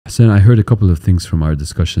Hussein, I heard a couple of things from our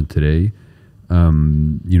discussion today.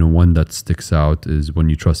 One that sticks out is when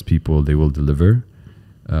you trust people, they will deliver.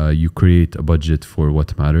 You create a budget for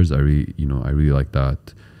what matters. I really like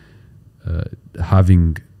that.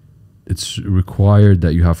 It's required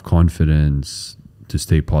that you have confidence to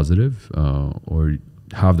stay positive, or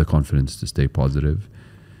have the confidence to stay positive.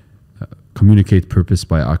 Communicate purpose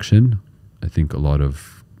by action. I think a lot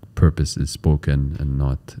of purpose is spoken and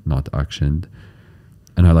not actioned.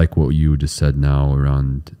 And I like what you just said now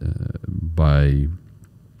around by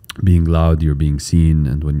being loud, you're being seen,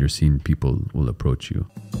 and when you're seen, people will approach you.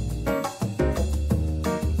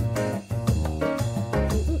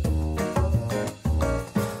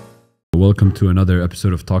 Welcome to another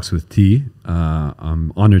episode of Talks with T.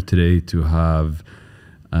 I'm honored today to have,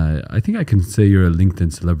 I think I can say you're a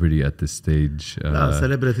LinkedIn celebrity at this stage.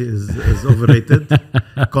 Celebrity is overrated.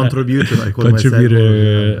 Contributor, I call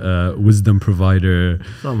myself. Wisdom provider.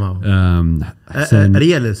 Somehow.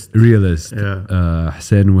 Realist. Yeah.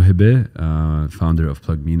 Hussein Wehbe, founder of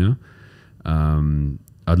PlugMena.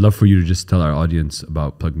 I'd love for you to just tell our audience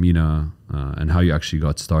about PlugMena and how you actually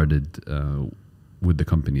got started with the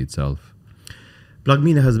company itself.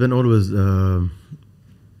 PlugMena has been always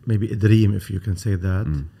maybe a dream, if you can say that.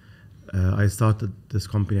 I started this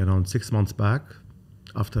company around 6 months back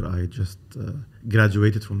after I just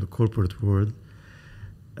graduated from the corporate world.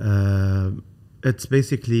 It's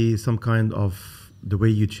basically some kind of the way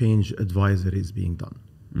you change advisory is being done,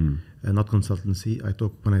 not consultancy.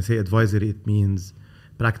 When I say advisory, it means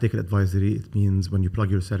practical advisory. It means when you plug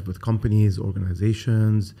yourself with companies,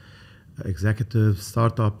 organizations, executives,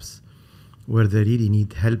 startups, where they really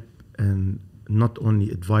need help and not only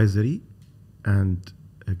advisory and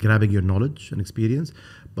grabbing your knowledge and experience,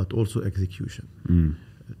 but also execution.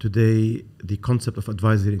 Today, the concept of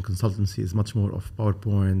advisory and consultancy is much more of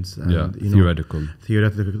PowerPoints and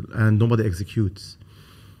theoretical, and nobody executes.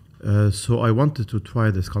 So I wanted to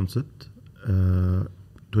try this concept to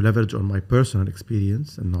leverage on my personal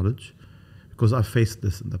experience and knowledge, because I've faced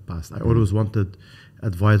this in the past. I always wanted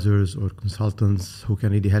advisors or consultants who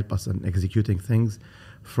can really help us in executing things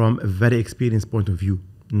from a very experienced point of view,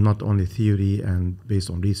 not only theory and based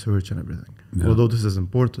on research and everything. Yeah. Although this is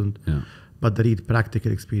important, but the real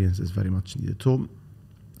practical experience is very much needed. So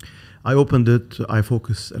I opened it. I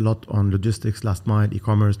focus a lot on logistics, last mile,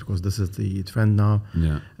 e-commerce, because this is the trend now.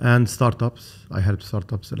 And startups. I help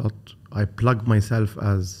startups a lot. I plug myself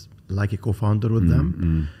as like a co-founder with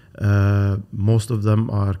them. Most of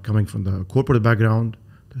them are coming from the corporate background.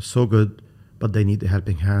 They're so good, but they need a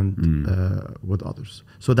helping hand with others.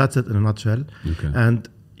 So that's it in a nutshell. Okay. And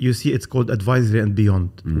you see, it's called advisory and beyond.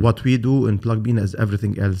 What we do in PlugMena is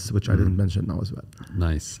everything else, which I didn't mention now as well.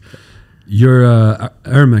 Nice. You're a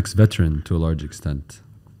Aramex veteran to a large extent.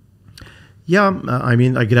 Yeah,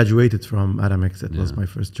 I graduated from Aramex. It was my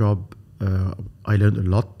first job. I learned a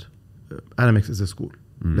lot. Aramex is a school.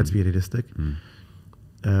 Let's be realistic.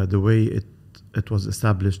 The way it was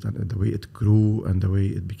established and the way it grew and the way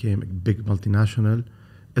it became a big multinational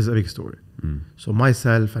is a big story. So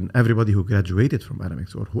myself and everybody who graduated from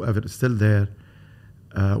Aramex or whoever is still there,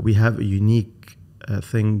 we have a unique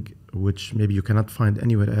thing which maybe you cannot find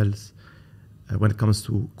anywhere else when it comes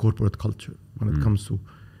to corporate culture, when it comes to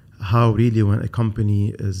how really when a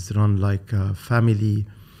company is run like a family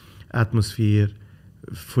atmosphere,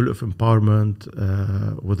 full of empowerment,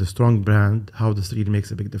 with a strong brand, how this really makes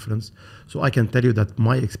a big difference. So I can tell you that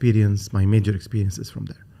my major experience is from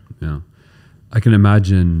there. Yeah. I can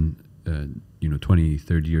imagine, 20,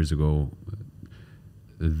 30 years ago,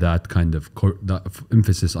 that kind of that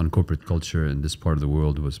emphasis on corporate culture in this part of the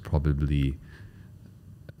world was probably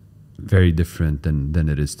very different than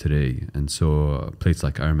it is today. And so a place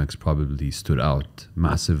like Aramex probably stood out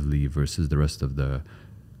massively versus the rest of the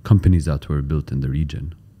companies that were built in the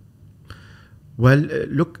region. Well,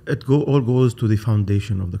 look, all goes to the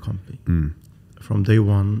foundation of the company. From day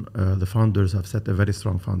one, the founders have set a very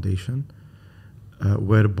strong foundation,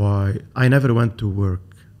 whereby I never went to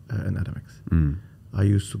work in Aramex. I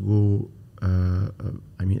used to go,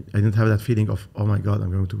 I didn't have that feeling of, oh my God,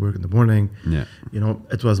 I'm going to work in the morning. Yeah.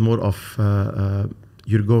 It was more of,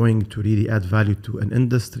 you're going to really add value to an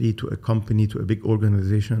industry, to a company, to a big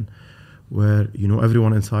organization, where you know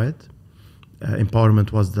everyone inside.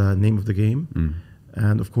 Empowerment was the name of the game.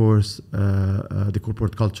 And of course, the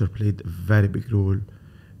corporate culture played a very big role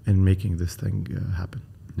in making this thing happen.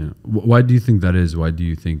 Yeah. Why do you think that is? Why do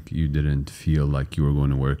you think you didn't feel like you were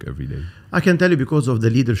going to work every day? I can tell you because of the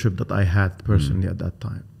leadership that I had personally at that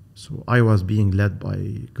time. So I was being led by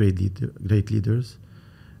great leaders.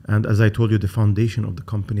 And as I told you, the foundation of the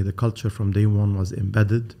company, the culture from day one was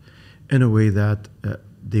embedded in a way that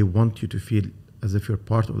they want you to feel as if you're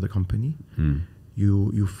part of the company. Mm.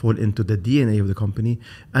 You fall into the DNA of the company,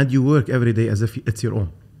 and you work every day as if it's your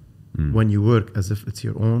own. Mm. When you work as if it's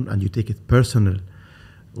your own and you take it personal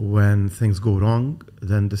when things go wrong,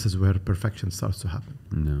 then this is where perfection starts to happen.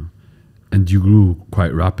 No. And you grew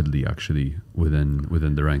quite rapidly, actually,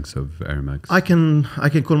 within the ranks of Aramex. I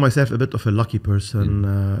can call myself a bit of a lucky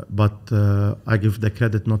person, but I give the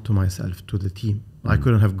credit not to myself, to the team. I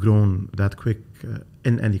couldn't have grown that quick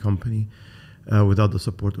in any company without the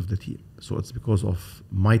support of the team. So it's because of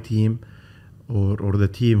my team or the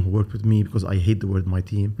team who worked with me, because I hate the word my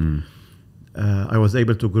team. I was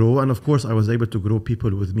able to grow, and of course I was able to grow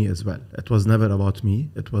people with me as well. It was never about me,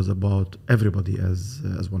 it was about everybody as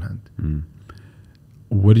one hand.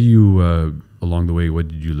 What do you, along the way, what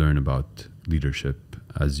did you learn about leadership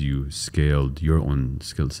as you scaled your own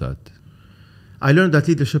skill set? I learned that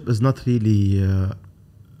leadership is not really,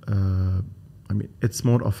 it's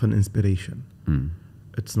more of an inspiration.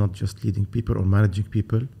 It's not just leading people or managing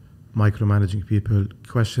people, micromanaging people,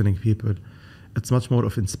 questioning people. It's much more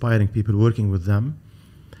of inspiring people, working with them.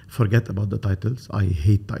 Forget about the titles. I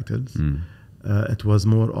hate titles. It was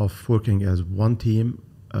more of working as one team.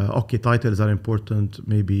 Okay, titles are important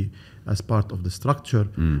maybe as part of the structure,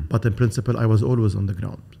 but in principle, I was always on the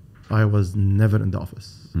ground. I was never in the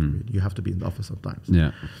office. You have to be in the office sometimes.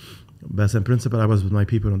 Yeah. But in principle, I was with my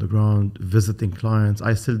people on the ground, visiting clients.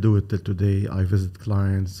 I still do it till today. I visit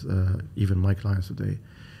clients, even my clients today.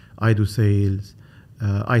 I do sales.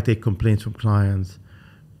 I take complaints from clients.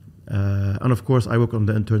 And of course, I work on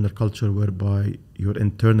the internal culture whereby your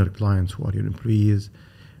internal clients, who are your employees,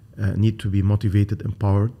 need to be motivated,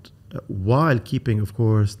 empowered, while keeping, of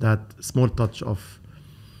course, that small touch of,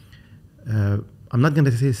 I'm not going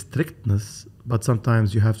to say strictness, but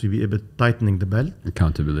sometimes you have to be a bit tightening the belt.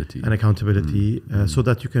 Accountability. So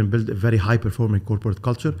that you can build a very high-performing corporate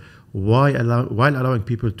culture while allowing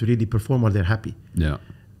people to really perform while they're happy. Yeah.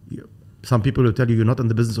 Some people will tell you, you're not in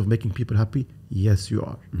the business of making people happy. Yes, you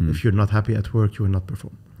are. If you're not happy at work, you will not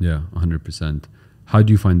perform. Yeah, 100%. How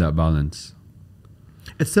do you find that balance?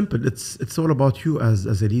 It's simple. It's all about you as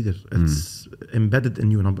a leader. It's embedded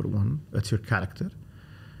in you, number one. It's your character.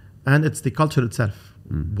 And it's the culture itself.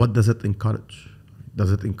 What does it encourage?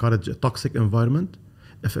 Does it encourage a toxic environment?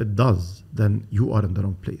 If it does, then you are in the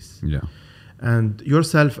wrong place. Yeah. And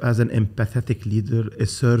yourself as an empathetic leader, a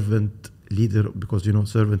servant leader, because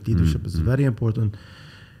servant leadership is very important.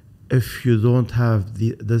 If you don't have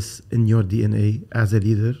this in your DNA as a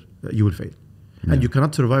leader, you will fail. And you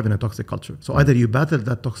cannot survive in a toxic culture. So either you battle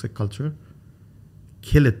that toxic culture,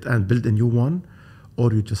 kill it and build a new one,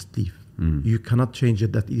 or you just leave. You cannot change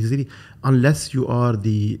it that easily unless you are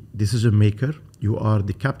the decision maker, you are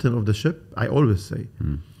the captain of the ship. I always say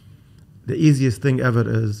the easiest thing ever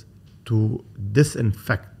is to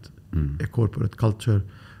disinfect a corporate culture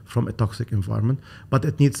from a toxic environment, but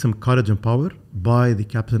it needs some courage and power by the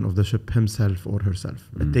captain of the ship himself or herself.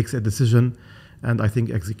 It takes a decision, and I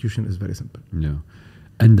think execution is very simple. Yeah.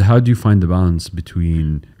 And how do you find the balance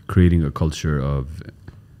between creating a culture of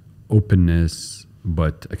openness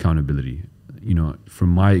but accountability? From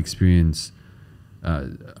my experience,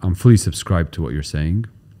 I'm fully subscribed to what you're saying.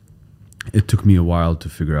 It took me a while to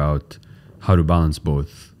figure out how to balance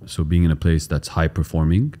both. So being in a place that's high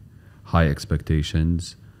performing, high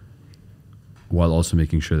expectations, while also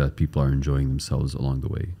making sure that people are enjoying themselves along the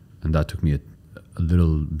way. And that took me a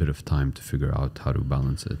little bit of time to figure out how to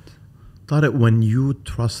balance it. Tariq, when you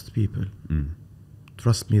trust people,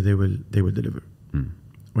 trust me, they will deliver.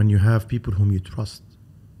 When you have people whom you trust,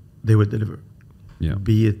 they will deliver. Yeah.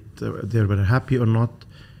 Be it they were happy or not.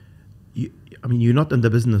 You're not in the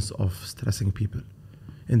business of stressing people.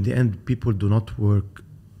 In the end, people do not work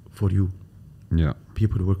for you. Yeah.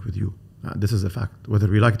 People work with you. This is a fact. Whether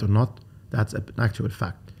we like it or not, that's an actual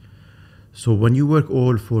fact. So when you work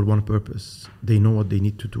all for one purpose, they know what they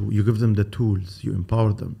need to do. You give them the tools, you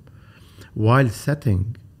empower them, while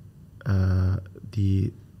setting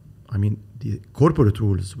the corporate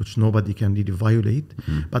rules, which nobody can really violate.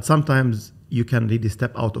 But sometimes you can really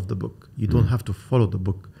step out of the book. You don't have to follow the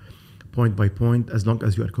book point by point, as long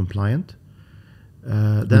as you are compliant.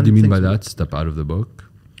 What do you mean by that? Step out of the book?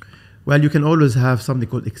 Well, you can always have something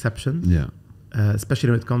called exceptions. Yeah. Especially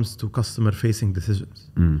when it comes to customer-facing decisions.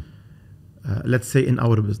 Let's say in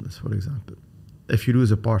our business, for example, if you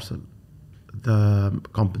lose a parcel, the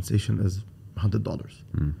compensation is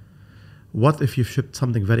 $100. What if you shipped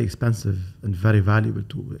something very expensive and very valuable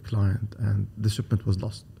to a client and the shipment was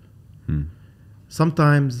lost?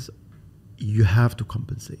 Sometimes you have to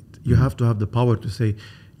compensate. You have to have the power to say,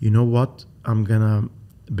 you know what, I'm going to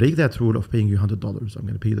break that rule of paying you $100. I'm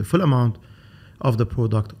going to pay you the full amount. of the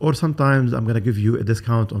product, or sometimes I'm going to give you a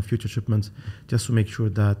discount on future shipments just to make sure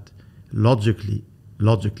that logically,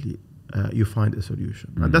 you find a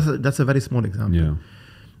solution. And that's a very small example.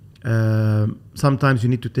 Yeah. Sometimes you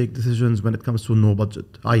need to take decisions when it comes to no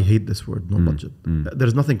budget. I hate this word, no budget.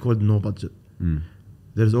 There's nothing called no budget.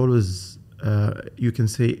 There's always, you can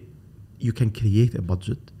say, you can create a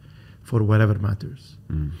budget for whatever matters.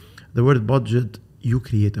 The word budget, you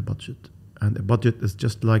create a budget. And a budget is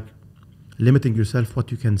just like limiting yourself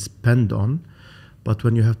what you can spend on. But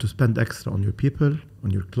when you have to spend extra on your people,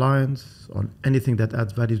 on your clients, on anything that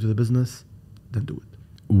adds value to the business, then do it.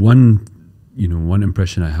 One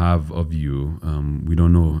impression I have of you, we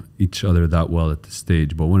don't know each other that well at this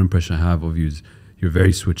stage, but one impression I have of you is you're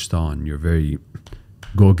very switched on. You're very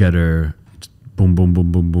go-getter. Boom, boom,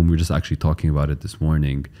 boom, boom, boom. We were just actually talking about it this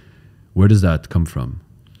morning. Where does that come from?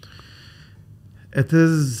 It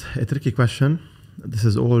is a tricky question. This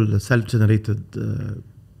is all self-generated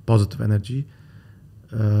positive energy.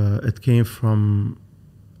 It came from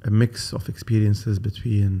a mix of experiences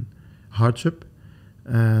between hardship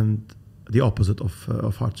and the opposite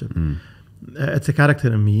of hardship. It's a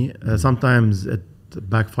character in me. Sometimes it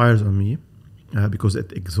backfires on me because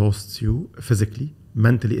it exhausts you physically.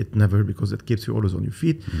 Mentally, it never, because it keeps you always on your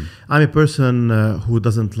feet. I'm a person who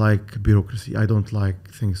doesn't like bureaucracy. I don't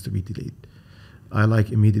like things to be delayed. I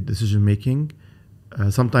like immediate decision making.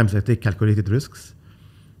 Sometimes I take calculated risks.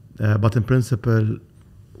 But in principle,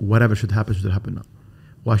 whatever should happen now.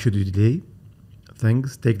 Why should you delay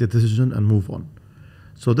things? Take the decision and move on.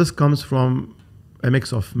 So this comes from a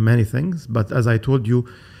mix of many things. But as I told you,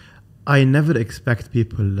 I never expect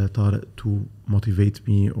people, Tariq, to motivate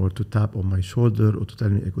me or to tap on my shoulder or to tell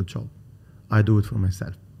me a good job. I do it for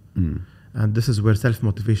myself. And this is where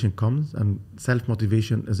self-motivation comes. And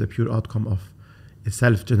self-motivation is a pure outcome of a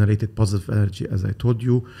self-generated positive energy, as I told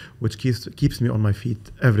you, which keeps me on my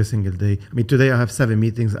feet every single day. I mean, today I have 7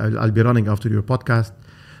 meetings. I'll be running after your podcast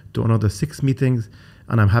to another 6 meetings,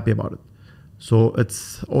 and I'm happy about it. So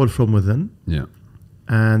it's all from within. Yeah.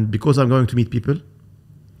 And because I'm going to meet people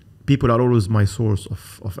are always my source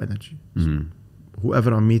of energy. So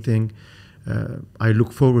whoever I'm meeting, I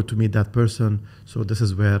look forward to meet that person. So this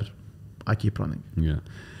is where I keep running.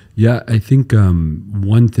 Yeah. I think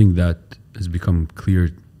one thing that has become clear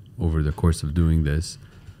over the course of doing this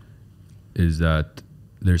is that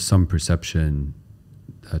there's some perception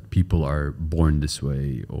that people are born this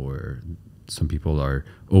way, or some people are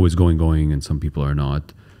always going, and some people are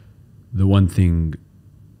not. The one thing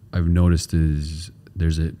I've noticed is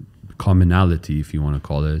there's a commonality, if you want to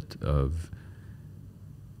call it, of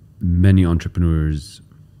many entrepreneurs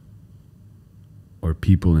or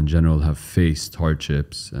people in general have faced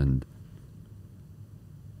hardships, and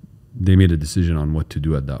they made a decision on what to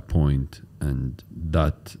do at that point, and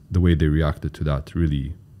that the way they reacted to that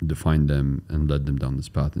really defined them and led them down this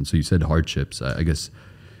path. And so you said hardships. I guess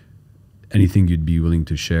anything you'd be willing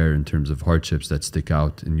to share in terms of hardships that stick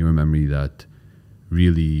out in your memory that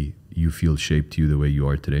really you feel shaped you the way you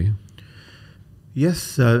are today?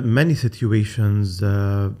 Yes, many situations.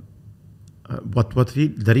 The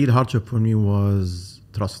real hardship for me was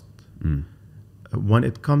trust. When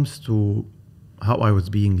it comes to how I was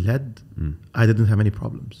being led, I didn't have any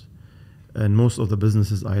problems. And most of the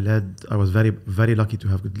businesses I led, I was very, very lucky to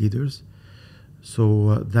have good leaders.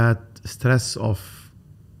 So that stress of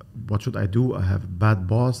what should I do? I have a bad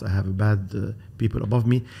boss, I have bad people above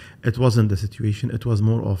me. It wasn't the situation. It was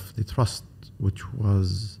more of the trust, which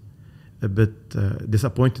was a bit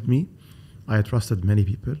disappointed me. I trusted many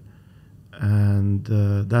people, and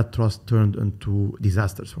that trust turned into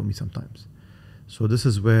disasters for me sometimes. So this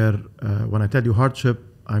is where, when I tell you hardship,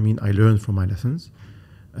 I mean I learned from my lessons.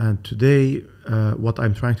 And today, what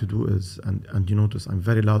I'm trying to do is, and you notice I'm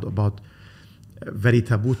very loud about very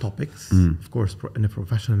taboo topics, of course, in a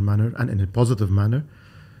professional manner and in a positive manner.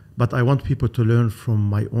 But I want people to learn from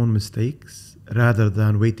my own mistakes rather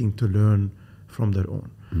than waiting to learn from their own.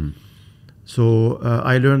 So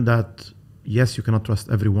I learned that, yes, you cannot trust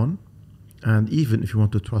everyone. And even if you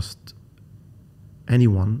want to trust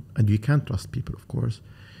anyone, and you can trust people, of course,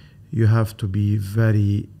 you have to be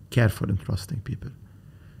very careful in trusting people.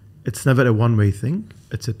 It's never a one-way thing.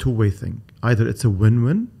 It's a two-way thing. Either it's a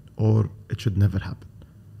win-win or it should never happen.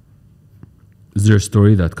 Is there a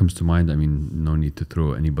story that comes to mind? I mean, no need to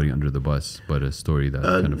throw anybody under the bus, but a story that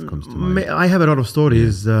kind of comes to mind. I have a lot of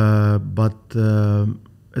stories, but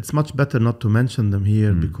it's much better not to mention them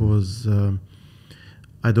here because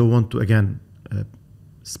I don't want to, again,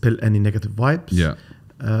 spill any negative vibes.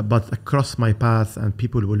 But across my path, and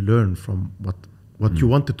people will learn from What you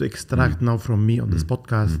wanted to extract now from me on this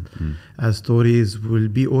podcast as stories will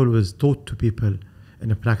be always taught to people in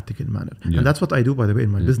a practical manner. And that's what I do, by the way,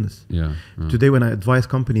 in my business. Today, when I advise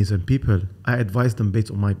companies and people, I advise them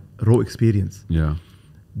based on my raw experience.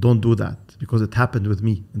 Don't do that because it happened with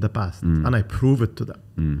me in the past and I prove it to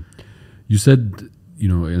them. You said, you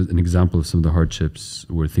know, an example of some of the hardships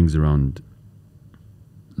were things around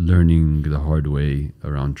learning the hard way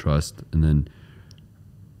around trust. And then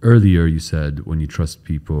earlier you said when you trust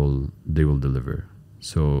people, they will deliver.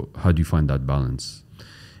 So how do you find that balance?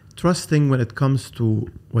 Trusting when it comes to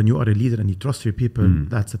when you are a leader and you trust your people,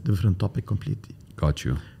 that's a different topic completely. Got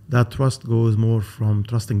you. That trust goes more from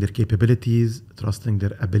trusting their capabilities, trusting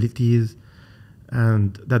their abilities,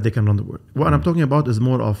 and that they can run the work. What I'm talking about is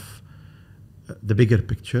more of the bigger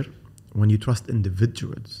picture. When you trust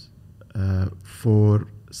individuals for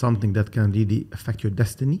something that can really affect your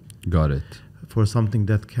destiny. Got it. For something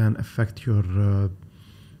that can affect your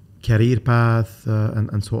career path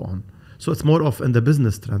and so on. So it's more of in the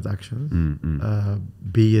business transactions,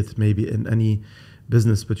 be it maybe in any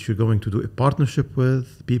business which you're going to do a partnership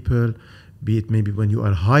with people, be it maybe when you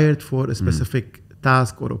are hired for a specific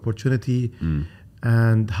task or opportunity,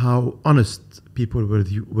 and how honest people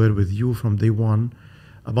were with you from day one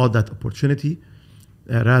about that opportunity,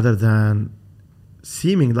 rather than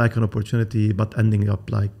seeming like an opportunity but ending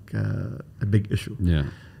up like a big issue.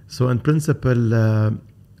 So in principle,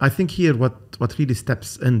 I think here what really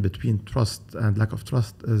steps in between trust and lack of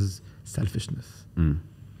trust is selfishness.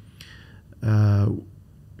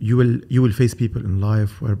 You will face people in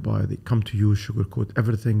life whereby they come to you, sugarcoat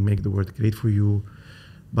everything, make the world great for you,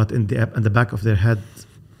 but in the back of their head,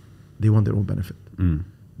 they want their own benefit.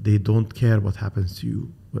 They don't care what happens to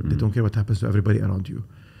you. They don't care what happens to everybody around you.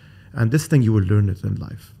 And this thing, you will learn it in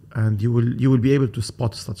life. And you will be able to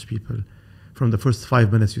spot such people from the first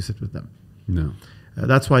 5 minutes you sit with them.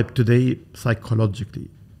 That's why today, psychologically,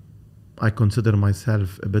 I consider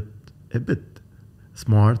myself a bit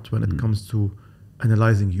smart when it comes to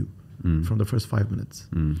analyzing you from the first 5 minutes.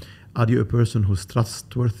 Are you a person who's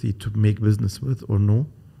trustworthy to make business with or no?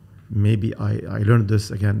 Maybe I learned this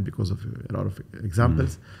again because of a lot of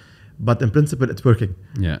examples. But in principle, it's working.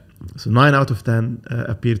 So 9 out of 10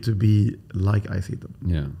 appear to be like I see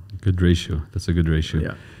them. Good ratio. That's a good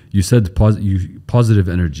ratio. You said positive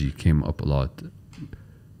energy came up a lot.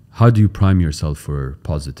 How do you prime yourself for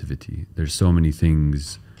positivity? There's so many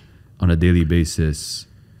things on a daily basis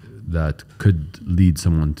that could lead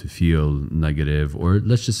someone to feel negative, or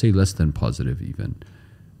let's just say less than positive even.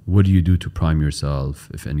 What do you do to prime yourself,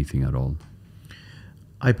 if anything at all?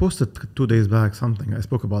 I posted 2 days back something. I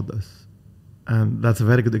spoke about this. And that's a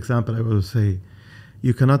very good example. I will say,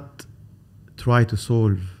 you cannot try to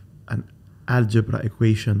solve an algebra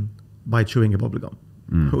equation by chewing a bubblegum,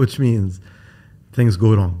 which means things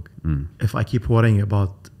go wrong. If I keep worrying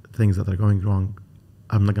about things that are going wrong,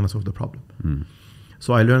 I'm not going to solve the problem.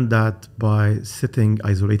 So I learned that by sitting,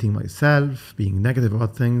 isolating myself, being negative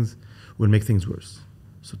about things will make things worse.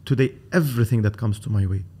 So today, everything that comes to my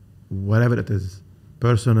way, whatever it is,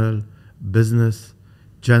 personal, business,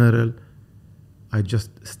 general, I just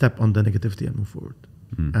step on the negativity and move forward.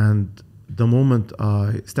 And the moment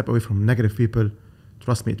I step away from negative people,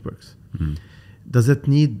 trust me, it works. Does it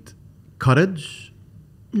need courage?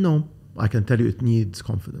 No. I can tell you it needs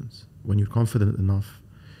confidence. When you're confident enough,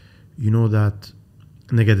 you know that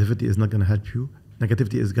negativity is not going to help you.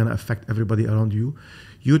 Negativity is going to affect everybody around you.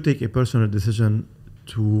 You take a personal decision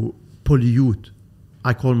to pollute.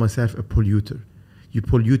 I call myself a polluter. You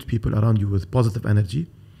pollute people around you with positive energy,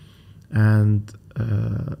 and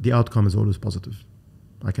the outcome is always positive.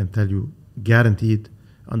 I can tell you, guaranteed,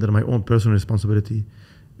 under my own personal responsibility,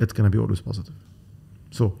 it's going to be always positive.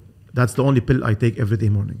 So that's the only pill I take every day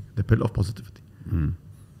morning, the pill of positivity.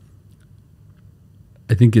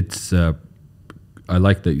 I think it's, I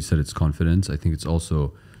like that you said it's confidence. I think it's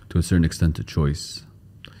also, to a certain extent, a choice,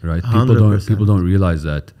 right? 100%. People don't realize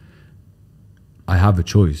that I have a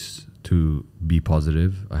choice to be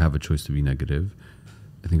positive. I have a choice to be negative.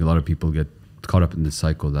 I think a lot of people get caught up in this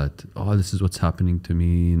cycle that, oh, this is what's happening to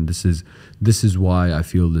me, and this is why I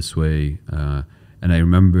feel this way. And I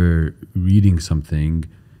remember reading something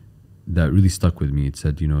that really stuck with me. It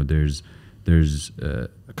said, you know, there's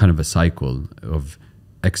kind of a cycle of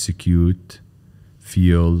execute,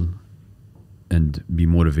 feel, and be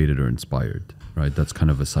motivated or inspired, right? That's kind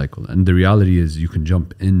of a cycle. And the reality is you can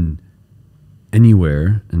jump in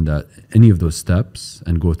anywhere in that, any of those steps,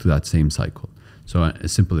 and go through that same cycle. So a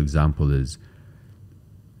simple example is,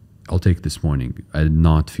 I'll take this morning. I did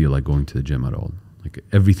not feel like going to the gym at all. Like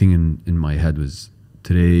everything in my head was,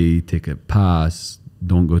 today, take a pass,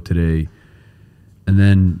 don't go today. And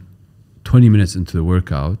then 20 minutes into the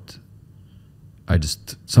workout,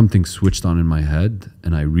 something switched on in my head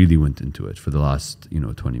and I really went into it for the last,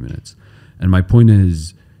 20 minutes. And my point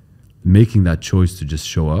is, making that choice to just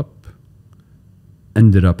show up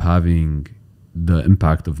ended up having the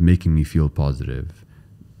impact of making me feel positive,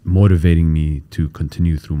 motivating me to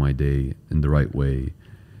continue through my day in the right way.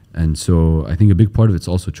 And so I think a big part of it's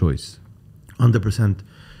also choice. 100%.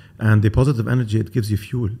 And the positive energy, it gives you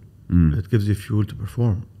fuel. It gives you fuel to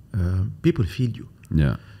perform. People feel you.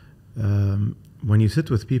 Yeah. When you sit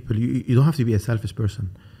with people, you don't have to be a selfish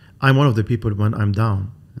person. I'm one of the people when I'm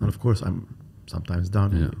down, and of course I'm sometimes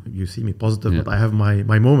down. Yeah. You see me positive, but I have my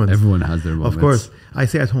moments. Everyone has their moments. Of course, I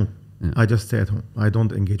stay at home. Yeah. I just stay at home. I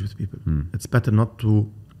don't engage with people. It's better not to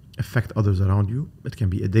affect others around you. It can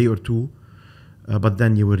be a day or two, but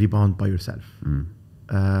then you will rebound by yourself.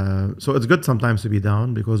 So it's good sometimes to be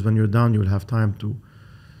down, because when you're down, you will have time to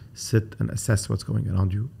sit and assess what's going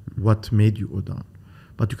around you, what made you go down.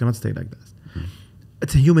 But you cannot stay like that.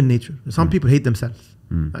 It's a human nature. Some people hate themselves.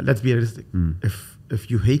 Let's be realistic.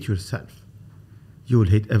 If you hate yourself, you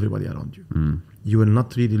will hate everybody around you. You will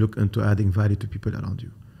not really look into adding value to people around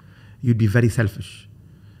you. You'd be very selfish.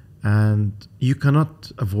 And you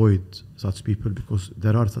cannot avoid such people, because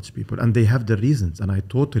there are such people and they have their reasons, and I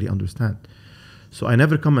totally understand. So I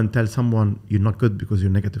never come and tell someone you're not good because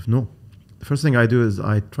you're negative. No. The first thing I do is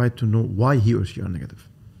I try to know why he or she are negative.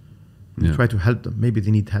 You try to help them. Maybe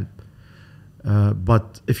they need help.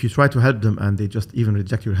 But if you try to help them and they just even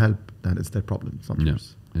reject your help, then it's their problem. It's not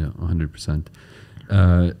yours. Yeah, 100%.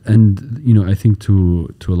 And I think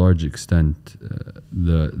to a large extent,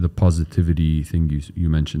 the positivity thing you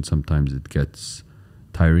mentioned, sometimes it gets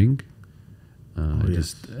tiring.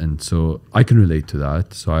 And so I can relate to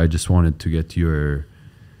that. So I just wanted to get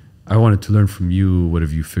I wanted to learn from you. What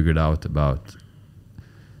have you figured out about?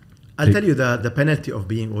 I'll tell you the penalty of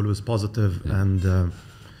being always positive and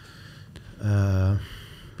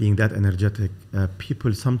being that energetic.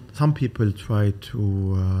 Some people try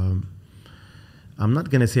to. I'm not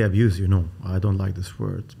gonna say abuse. I don't like this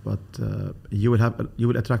word, but you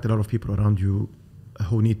will attract a lot of people around you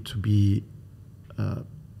who need to be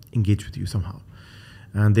engaged with you somehow,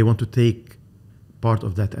 and they want to take part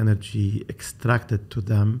of that energy, extract it to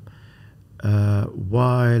them,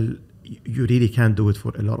 while you really can't do it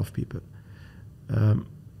for a lot of people.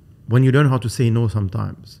 When you learn how to say no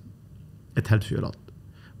sometimes, it helps you a lot.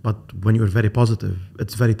 But when you're very positive,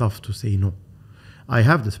 it's very tough to say no. I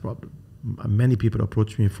have this problem. Many people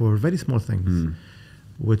approach me for very small things,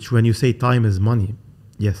 which when you say time is money,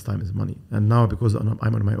 yes, time is money. And now because I'm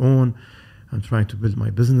on my own, I'm trying to build my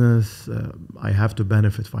business, I have to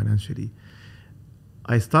benefit financially.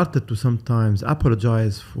 I started to sometimes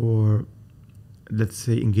apologize for, let's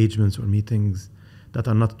say, engagements or meetings that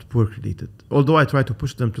are not work related. Although I try to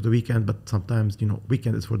push them to the weekend, but sometimes,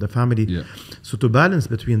 weekend is for the family. Yeah. So to balance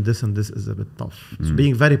between this and this is a bit tough. So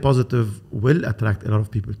being very positive will attract a lot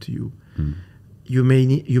of people to you. You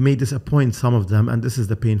may disappoint some of them, and this is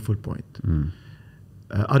the painful point.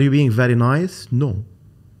 Are you being very nice? No.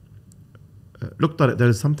 Look, there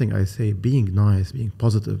is something I say, being nice, being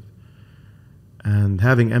positive, and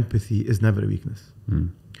having empathy is never a weakness.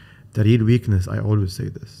 The real weakness, I always say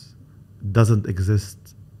this, doesn't exist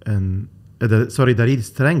in, the real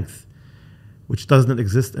strength, which doesn't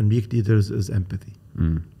exist in weak leaders, is empathy,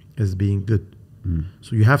 is being good.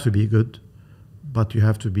 So you have to be good, but you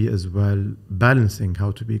have to be as well balancing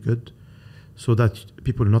how to be good, so that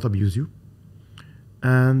people will not abuse you,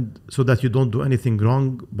 and so that you don't do anything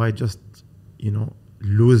wrong by just,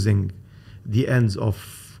 losing the ends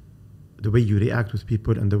of the way you react with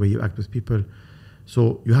people and the way you act with people.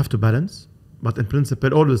 So you have to balance, but in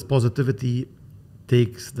principle, always positivity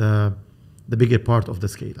takes the bigger part of the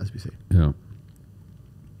scale, as we say. Yeah.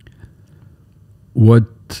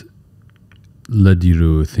 What led you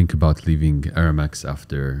to think about leaving Aramex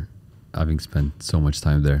after having spent so much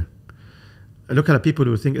time there? Look at people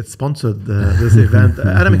who think it's sponsored, this event.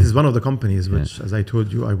 Aramex is one of the companies which, as I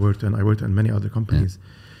told you, I worked in many other companies.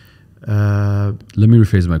 Let me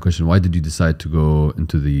rephrase my question. Why did you decide to go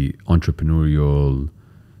into the entrepreneurial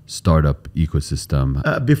startup ecosystem?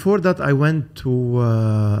 Before that, I went to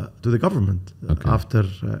the government after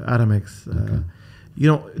Aramex.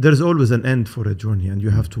 There's always an end for a journey, and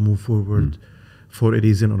you have to move forward for a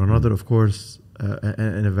reason or another, of course,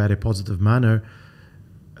 in a very positive manner.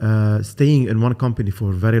 Staying in one company for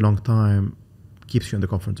a very long time keeps you in the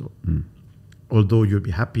comfort zone. Although you'll be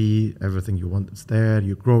happy, everything you want is there,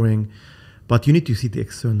 you're growing, but you need to see the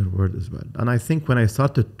external world as well. And I think when I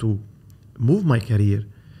started to move my career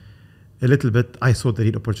a little bit, I saw the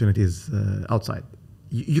real opportunities outside.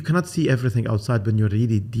 you cannot see everything outside when you're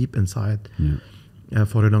really deep inside Yeah.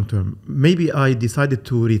 for a long term. Maybe I decided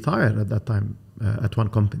to retire at that time at one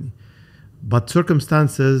company, but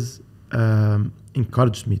circumstances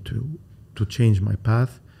encouraged me to change my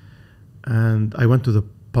path, and I went to the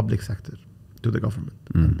public sector, to the government.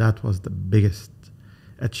 And that was the biggest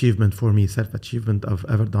achievement for me, self-achievement I've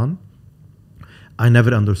ever done. I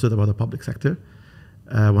never understood about the public sector.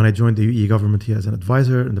 When I joined the UAE government here as an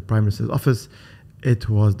advisor in the Prime Minister's office, it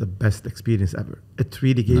was the best experience ever. It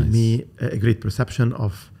really gave me a great perception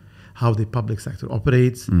of how the public sector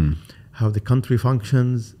operates, how the country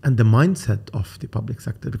functions, and the mindset of the public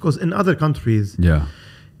sector. Because in other countries,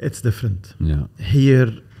 it's different. Yeah. Here,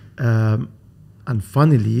 and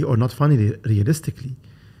funnily, or not funnily, realistically,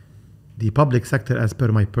 the public sector, as per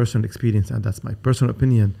my personal experience, and that's my personal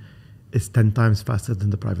opinion, is 10 times faster than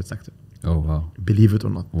the private sector. Oh, wow. Believe it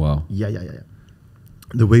or not. Wow. Yeah.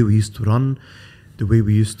 The way we used to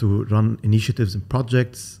run, initiatives and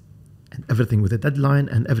projects, and everything with a deadline,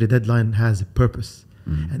 and every deadline has a purpose,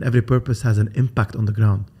 and every purpose has an impact on the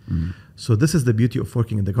ground. So this is the beauty of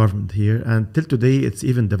working in the government here, and till today it's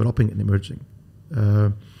even developing and emerging.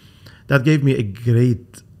 That gave me a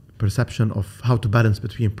great perception of how to balance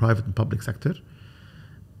between private and public sector.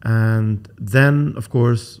 And then, of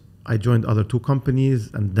course, I joined other 2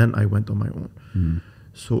 companies, and then I went on my own.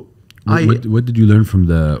 So what did you learn from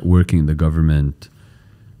the working in the government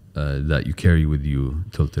that you carry with you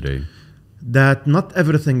till today? That not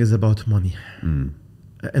everything is about money.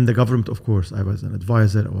 In the government, of course, I was an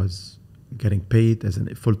advisor. I was getting paid as a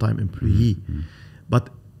full-time employee. But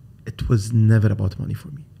it was never about money for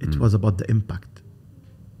me. It was about the impact.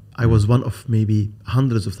 I was one of maybe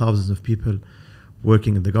hundreds of thousands of people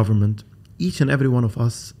working in the government. Each and every one of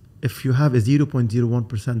us, if you have a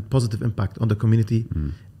 0.01% positive impact on the community,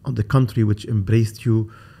 on the country which embraced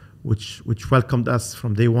you, which welcomed us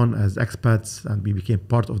from day one as expats, and we became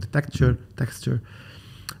part of the texture,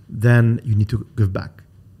 then you need to give back.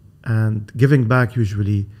 And giving back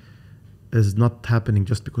usually is not happening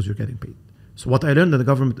just because you're getting paid. So what I learned in the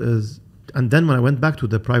government is, and then when I went back to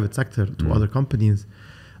the private sector, to other companies,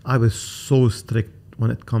 I was so strict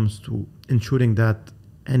when it comes to ensuring that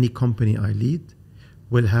any company I lead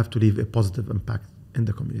will have to leave a positive impact in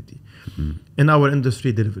the community. In our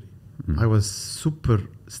industry, delivery, I was super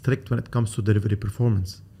strict when it comes to delivery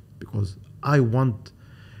performance, because I want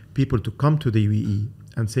people to come to the UAE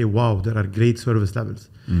and say, wow, there are great service levels.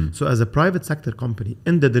 So as a private sector company,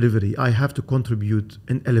 in the delivery, I have to contribute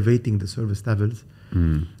in elevating the service levels.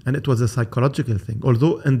 And it was a psychological thing.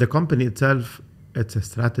 Although in the company itself, it's a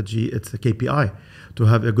strategy, it's a KPI to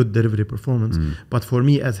have a good delivery performance. But for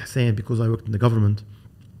me as Hussein, because I worked in the government,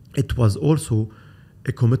 it was also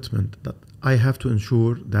a commitment that I have to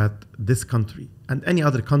ensure that this country and any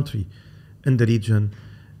other country in the region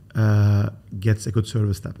gets a good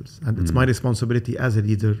service levels. And it's my responsibility as a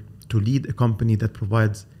leader to lead a company that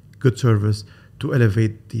provides good service to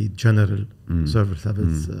elevate the general service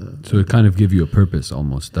levels. So it kind of gives you a purpose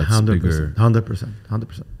almost that's 100%, bigger.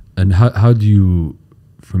 100%. And how do you,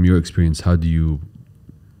 from your experience, how do you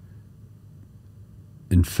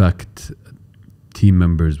infect team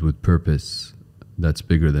members with purpose that's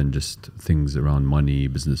bigger than just things around money,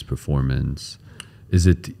 business performance? Does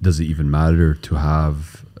it even matter to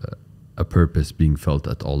have a purpose being felt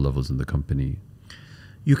at all levels in the company?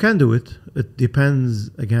 You can do it. It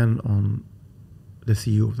depends, again, on the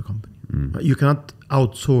CEO of the company. You cannot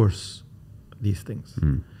outsource these things.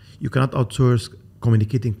 You cannot outsource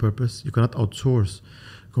communicating purpose. You cannot outsource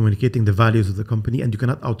communicating the values of the company, and you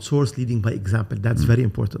cannot outsource leading by example. That's very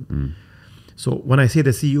important. So when I say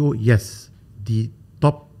the CEO, yes, the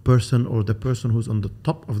top person or the person who's on the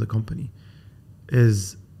top of the company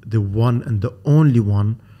is the one and the only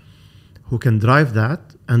one who can drive that,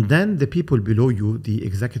 and then the people below you, the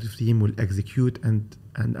executive team, will execute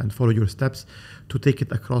and follow your steps to take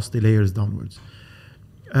it across the layers downwards.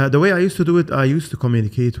 The way I used to do it, I used to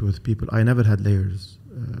communicate with people. I never had layers.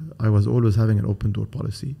 I was always having an open door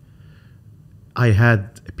policy. I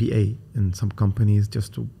had a PA in some companies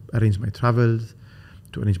just to arrange my travels,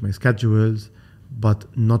 to arrange my schedules, but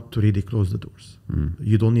not to really close the doors.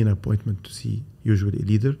 You don't need an appointment to see usually a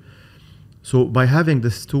leader. So by having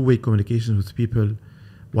this two-way communication with people,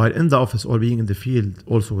 while in the office or being in the field,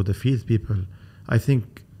 also with the field people, I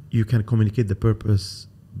think you can communicate the purpose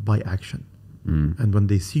by action. And when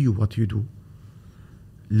they see you, what you do,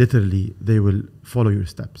 literally, they will follow your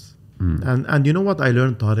steps. And you know what I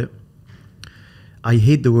learned, Tariq? I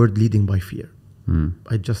hate the word leading by fear.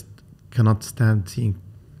 I just cannot stand seeing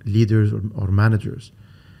leaders or managers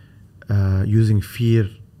using fear,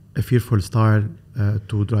 a fearful style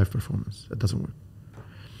to drive performance. It doesn't work.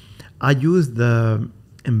 I use the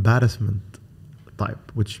embarrassment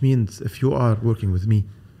type, which means if you are working with me,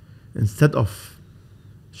 instead of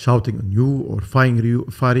shouting on you or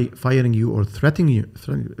firing you or threatening you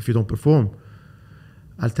if you don't perform,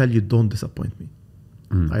 I'll tell you, don't disappoint me.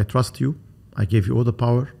 I trust you. I gave you all the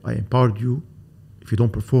power. I empowered you. If you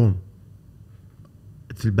don't perform,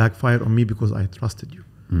 it will backfire on me because I trusted you.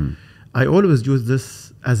 I always use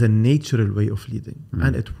this as a natural way of leading,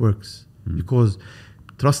 and it works because,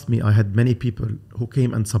 trust me, I had many people who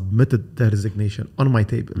came and submitted their resignation on my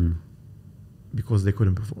table because they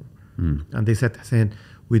couldn't perform. And they said, Hussein,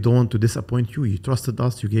 we don't want to disappoint you. You trusted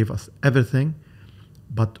us. You gave us everything,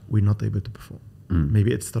 but we're not able to perform.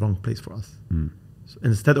 Maybe it's the wrong place for us. So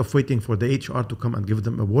instead of waiting for the HR to come and give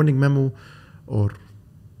them a warning memo or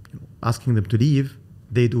asking them to leave,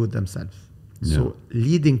 they do it themselves. Yeah. So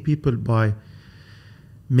leading people by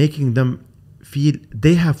making them feel,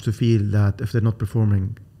 they have to feel that if they're not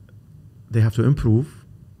performing, they have to improve.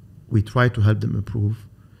 We try to help them improve.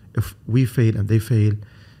 If we fail and they fail,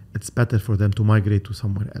 it's better for them to migrate to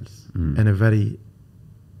somewhere else in a very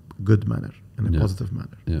good manner, in a positive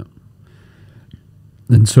manner. Yeah.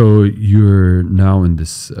 And so you're now in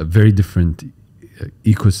this very different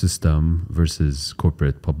ecosystem versus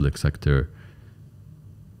corporate public sector.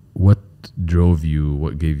 What drove you,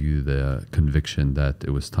 what gave you the conviction that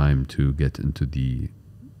it was time to get into the,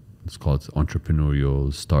 let's call it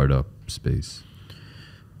entrepreneurial startup space?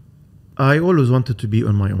 I always wanted to be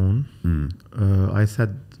on my own. I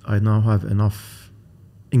said I now have enough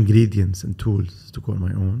ingredients and tools to go on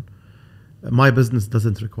my own. My business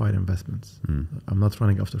doesn't require investments. I'm not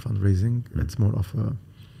running after fundraising. It's more of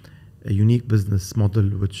a unique business model,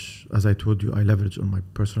 which, as I told you, I leverage on my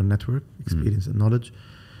personal network, experience and knowledge.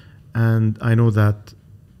 And I know that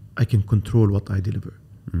I can control what I deliver.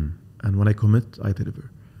 And when I commit, I deliver.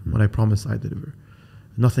 When I promise, I deliver.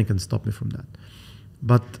 Nothing can stop me from that.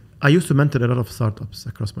 But I used to mentor a lot of startups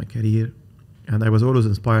across my career. And I was always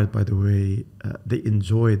inspired by the way they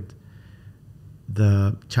enjoyed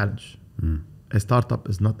the challenge. A startup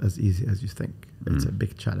is not as easy as you think. It's a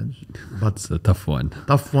big challenge, but it's a tough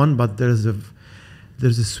one. But there's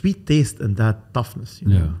a sweet taste in that toughness. You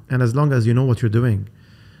know? Yeah. And as long as you know what you're doing,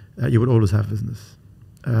 you will always have business.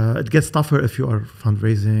 It gets tougher if you are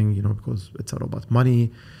fundraising, because it's all about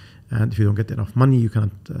money, and if you don't get enough money, you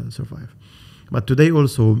cannot survive. But today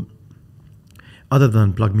also, other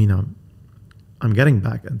than PlugMena, I'm getting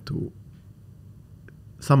back into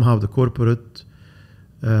somehow the corporate.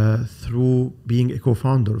 Through being a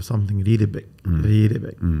co-founder of something really big,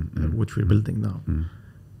 which we're building now.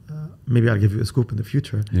 Maybe I'll give you a scoop in the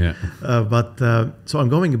future. Yeah. So I'm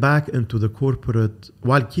going back into the corporate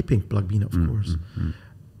while keeping PlugMena, of course,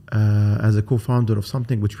 as a co-founder of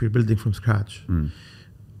something which we're building from scratch.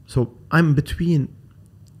 So I'm between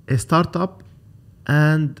a startup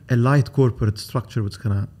and a light corporate structure, which is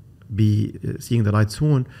gonna be seeing the light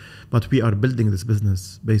soon, but we are building this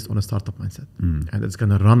business based on a startup mindset, and it's going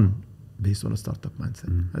to run based on a startup mindset.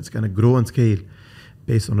 It's going to grow and scale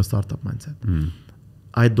based on a startup mindset.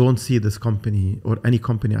 I don't see this company or any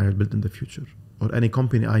company I will build in the future or any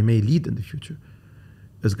company I may lead in the future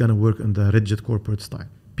is going to work in the rigid corporate style.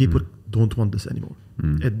 People don't want this anymore.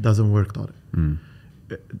 It doesn't work, Tariq.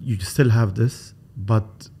 You still have this,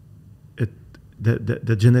 but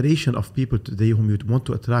the generation of people today whom you want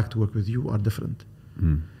to attract to work with you are different.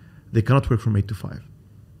 They cannot work from 8 to 5.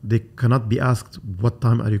 They cannot be asked, what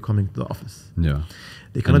time are you coming to the office? Yeah.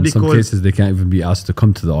 They cannot and be in some called, cases, they can't even be asked to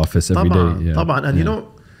come to the office every day. Yeah. And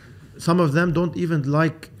some of them don't even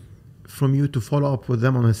like from you to follow up with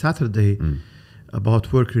them on a Saturday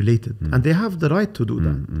about work related. And they have the right to do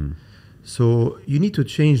that. So you need to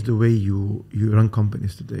change the way you run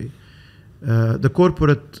companies today. The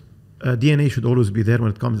corporate DNA should always be there when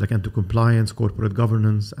it comes again to compliance, corporate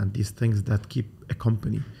governance, and these things that keep a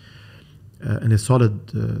company in a solid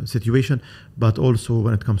situation. But also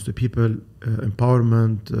when it comes to people,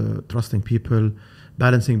 empowerment, trusting people,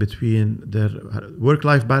 balancing between their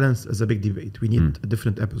work-life balance is a big debate. We need a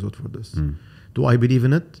different episode for this. Do I believe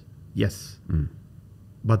in it? Yes.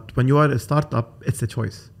 But when you are a startup, it's a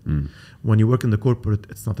choice. When you work in the corporate,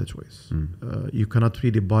 it's not a choice. You cannot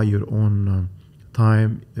really buy your own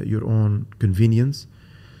time, your own convenience,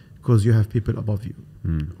 because you have people above you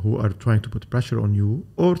who are trying to put pressure on you,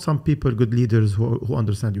 or some people, good leaders who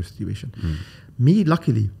understand your situation. Me,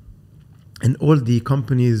 luckily, in all the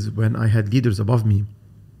companies when I had leaders above me,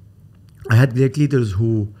 I had great leaders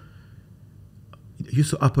who used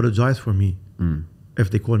to apologize for me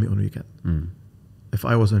if they call me on weekend. If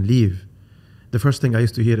I was on leave, the first thing I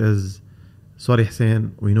used to hear is, sorry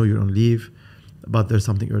Hussein, we know you're on leave, but there's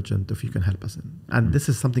something urgent if you can help us in. And this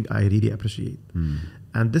is something I really appreciate.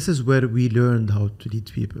 And this is where we learned how to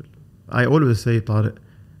lead people. I always say, Tariq,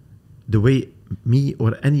 the way me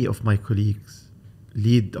or any of my colleagues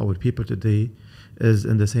lead our people today is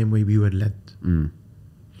in the same way we were led.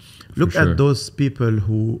 Look at those people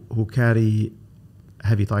who carry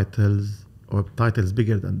heavy titles or titles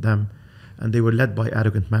bigger than them, and they were led by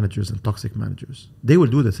arrogant managers and toxic managers. They will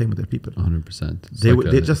do the same with their people. 100%.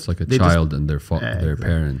 It's like a they child and their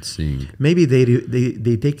parents seeing. Maybe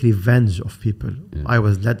they take revenge of people. Yeah. I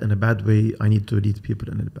was led in a bad way. I need to lead people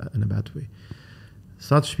in a bad way.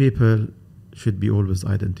 Such people should be always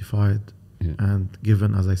identified and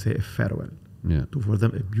given, as I say, a farewell. For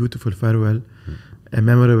them, a beautiful farewell, a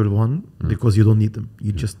memorable one, because you don't need them.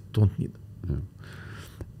 You just don't need them.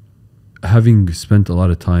 Having spent a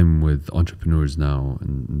lot of time with entrepreneurs now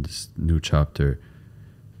in this new chapter,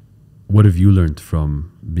 what have you learned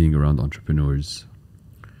from being around entrepreneurs?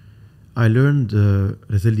 I learned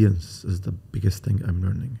resilience is the biggest thing I'm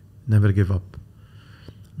learning. Never give up.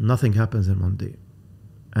 Nothing happens in one day,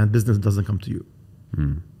 and business doesn't come to you.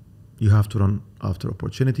 You have to run after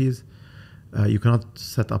opportunities. You cannot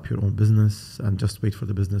set up your own business and just wait for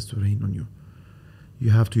the business to rain on you. You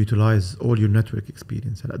have to utilize all your network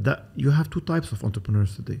experience. You have two types of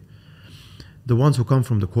entrepreneurs today. The ones who come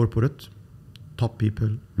from the corporate, top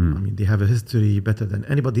people. I mean, they have a history better than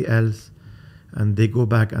anybody else, and they go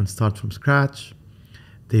back and start from scratch.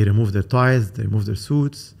 They remove their ties, they remove their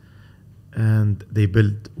suits, and they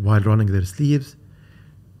build while running their sleeves.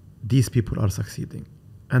 These people are succeeding.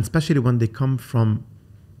 And especially when they come from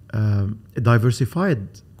a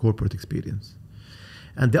diversified corporate experience.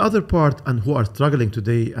 And the other part, and who are struggling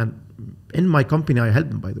today, and in my company I help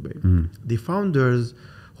them, by the way, the founders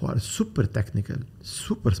who are super technical,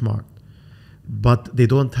 super smart, but they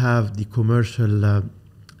don't have the commercial,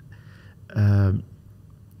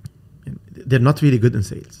 they're not really good in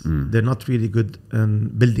sales. They're not really good in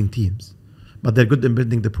building teams, but they're good in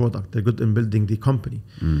building the product. They're good in building the company.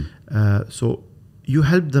 So you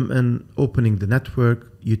help them in opening the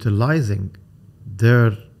network, utilizing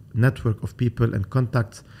their network of people and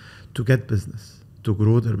contacts to get business, to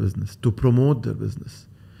grow their business, to promote their business.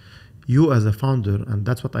 You as a founder, and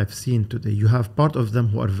that's what I've seen today, you have part of them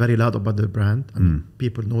who are very loud about their brand. I mean,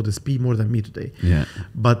 people know this more than me today.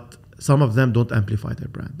 But some of them don't amplify their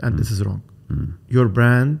brand, and this is wrong. Your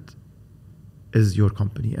brand is your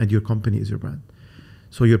company, and your company is your brand.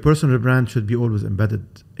 So your personal brand should be always embedded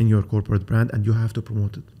in your corporate brand, and you have to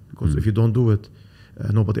promote it. Because if you don't do it,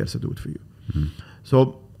 nobody else will do it for you.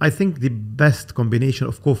 So I think the best combination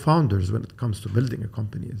of co-founders when it comes to building a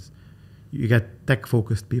company is you get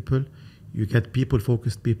tech-focused people, you get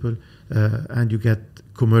people-focused people, and you get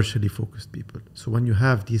commercially focused people. So when you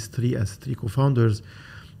have these three co-founders,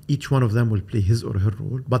 each one of them will play his or her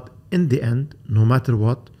role. But in the end, no matter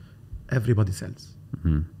what, everybody sells.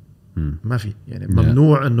 ما في يعني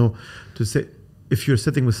ممنوع إنه to say if you're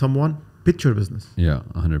sitting with someone, pitch your business.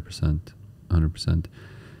 100%.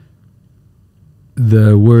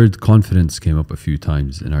 The word confidence came up a few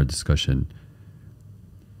times in our discussion.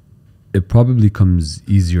 It probably comes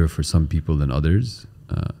easier for some people than others.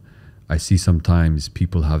 I see sometimes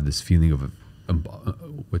people have this feeling of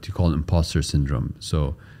what you call imposter syndrome.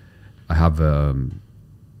 So I have a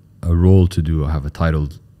role to do, I have a title,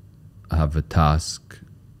 I have a task,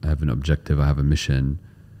 I have an objective, I have a mission.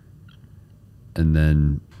 And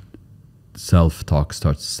then self-talk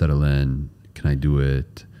starts to settle in. Can I do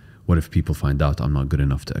it? What if people find out I'm not good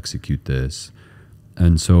enough to execute this?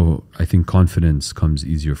 And so I think confidence comes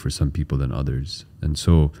easier for some people than others. And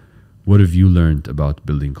so what have you learned about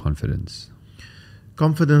building confidence?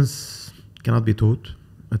 Confidence cannot be taught.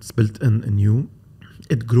 It's built in you.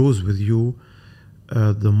 It grows with you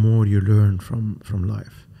the more you learn from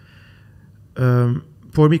life.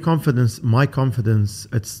 For me, my confidence,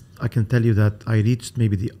 I can tell you that I reached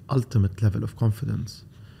maybe the ultimate level of confidence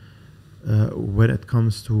when it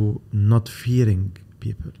comes to not fearing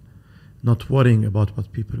people, not worrying about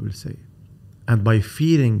what people will say. And by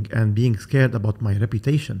fearing and being scared about my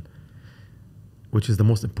reputation, which is the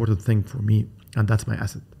most important thing for me, and that's my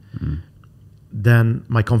asset, then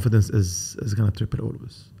my confidence is going to triple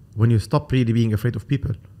always. When you stop really being afraid of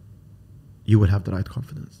people, you will have the right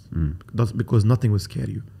confidence. Because nothing will scare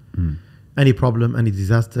you. Any problem, any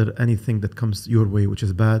disaster, anything that comes your way which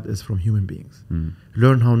is bad is from human beings.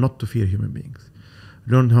 Learn how not to fear human beings.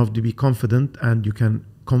 Learn how to be confident, and you can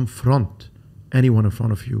confront anyone in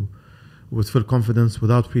front of you with full confidence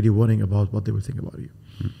without really worrying about what they will think about you.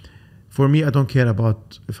 For me, I don't care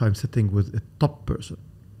about if I'm sitting with a top person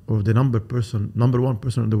or the number one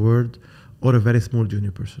person in the world, or a very small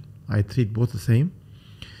junior person. I treat both the same,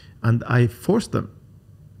 and I force them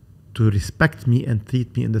to respect me and treat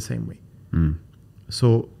me in the same way. So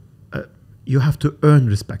you have to earn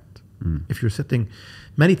respect. If you're sitting,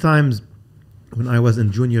 many times when I was in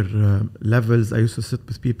junior levels, I used to sit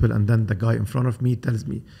with people, and then the guy in front of me tells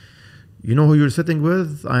me, you know who you're sitting with?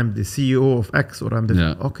 I'm the CEO of X, or I'm the...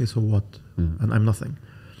 Okay, so what? And I'm nothing.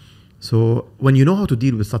 So when you know how to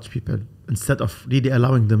deal with such people, instead of really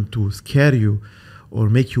allowing them to scare you or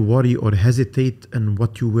make you worry or hesitate in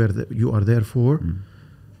what you are there for,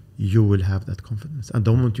 you will have that confidence. And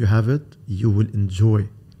the moment you have it, you will enjoy,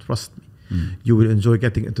 trust me, you will enjoy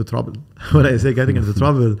getting into trouble. When I say getting into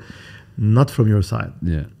trouble, not from your side.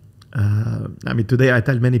 I mean, today I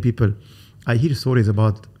tell many people, I hear stories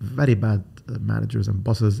about very bad managers and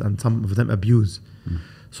bosses, and some of them abuse.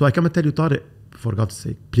 So I come and tell you, Tariq, for God's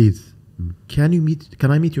sake, please, can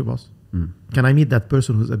I meet your boss? Can I meet that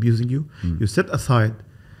person who's abusing you? You sit aside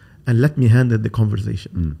and let me handle the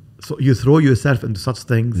conversation. So you throw yourself into such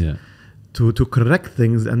things to correct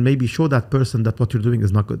things and maybe show that person that what you're doing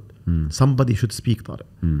is not good. Somebody should speak,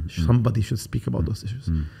 Tariq. Somebody should speak about those issues.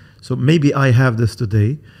 So maybe I have this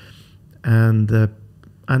today, and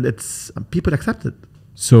it's people accept it.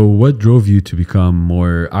 So what drove you to become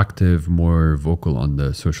more active, more vocal on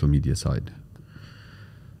the social media side?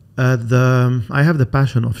 I have the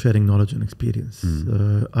passion of sharing knowledge and experience.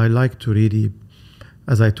 I like to really,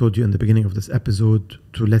 as I told you in the beginning of this episode,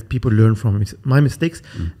 to let people learn from my mistakes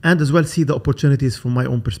and as well see the opportunities from my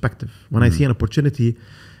own perspective. When I see an opportunity,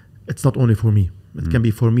 it's not only for me. It can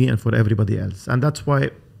be for me and for everybody else. And that's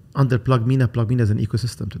why under PlugMena is an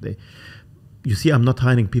ecosystem today. You see, I'm not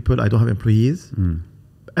hiring people. I don't have employees.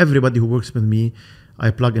 Everybody who works with me,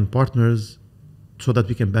 I plug in partners so that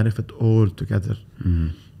we can benefit all together.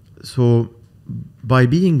 So by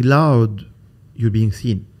being loud, you're being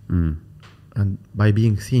seen. And by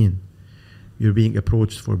being seen, you're being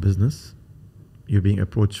approached for business. You're being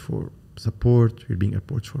approached for support. You're being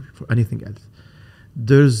approached for anything else.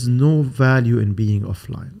 There's no value in being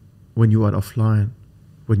offline. When you are offline,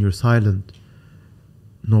 when you're silent,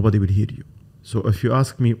 nobody will hear you. So if you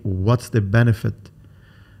ask me what's the benefit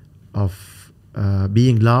of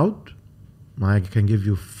being loud, I can give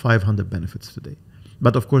you 500 benefits today.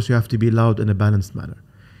 But of course, you have to be loud in a balanced manner.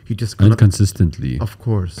 You just and consistently. Of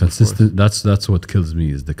course. Consistent. That's what kills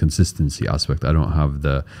me, is the consistency aspect. I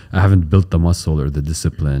haven't built the muscle or the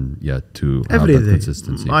discipline yet to have that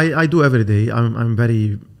consistency. I do every day. I'm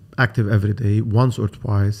very active every day, once or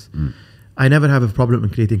twice. I never have a problem in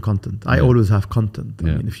creating content. I always have content. I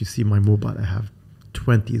mean, if you see my mobile, I have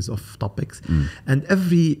 20s of topics. And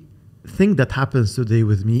everything that happens today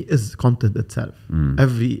with me is content itself.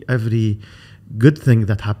 Every good thing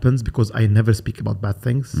that happens, because I never speak about bad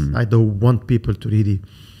things. I don't want people to really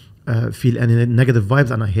feel any negative vibes,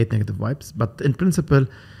 and I hate negative vibes. But in principle,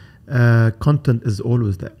 content is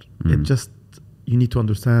always there. It just, you need to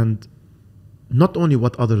understand not only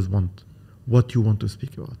what others want, what you want to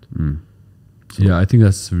speak about. So I think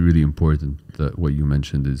that's really important. That what you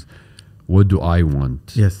mentioned is, what do I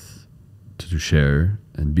want to share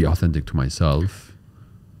and be authentic to myself?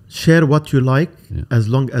 Share what you like, as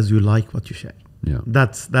long as you like what you share.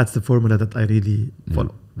 That's the formula that I really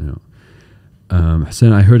follow.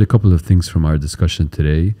 Hussein, I heard a couple of things from our discussion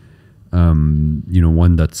today.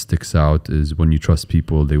 One that sticks out is, when you trust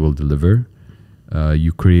people, they will deliver.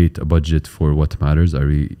 You create a budget for what matters. I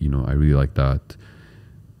really like that.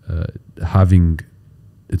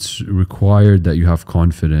 It's required that you have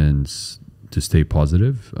confidence to stay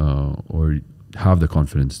positive, or have the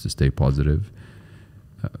confidence to stay positive.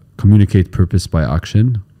 Communicate purpose by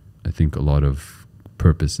action. I think a lot of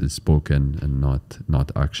purpose is spoken and not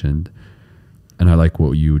actioned. And I like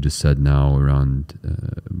what you just said now around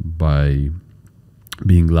by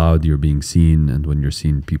being loud, you're being seen, and when you're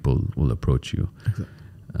seen, people will approach you. Exactly.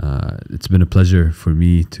 It's been a pleasure for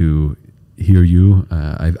me to hear you.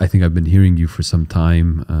 I think I've been hearing you for some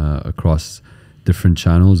time across different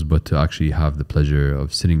channels, but to actually have the pleasure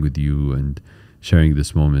of sitting with you and sharing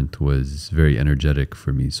this moment was very energetic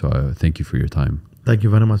for me. So thank you for your time. Thank you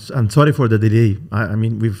very much. And sorry for the delay. I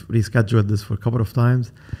mean, we've rescheduled this for a couple of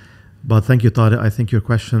times. But thank you, Tariq. I think your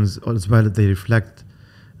questions as well, they reflect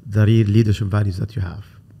the real leadership values that you have.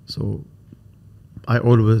 So I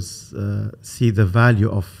always see the value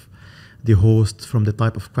of the host from the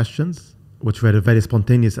type of questions, which were very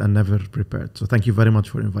spontaneous and never prepared. So thank you very much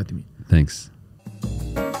for inviting me. Thanks.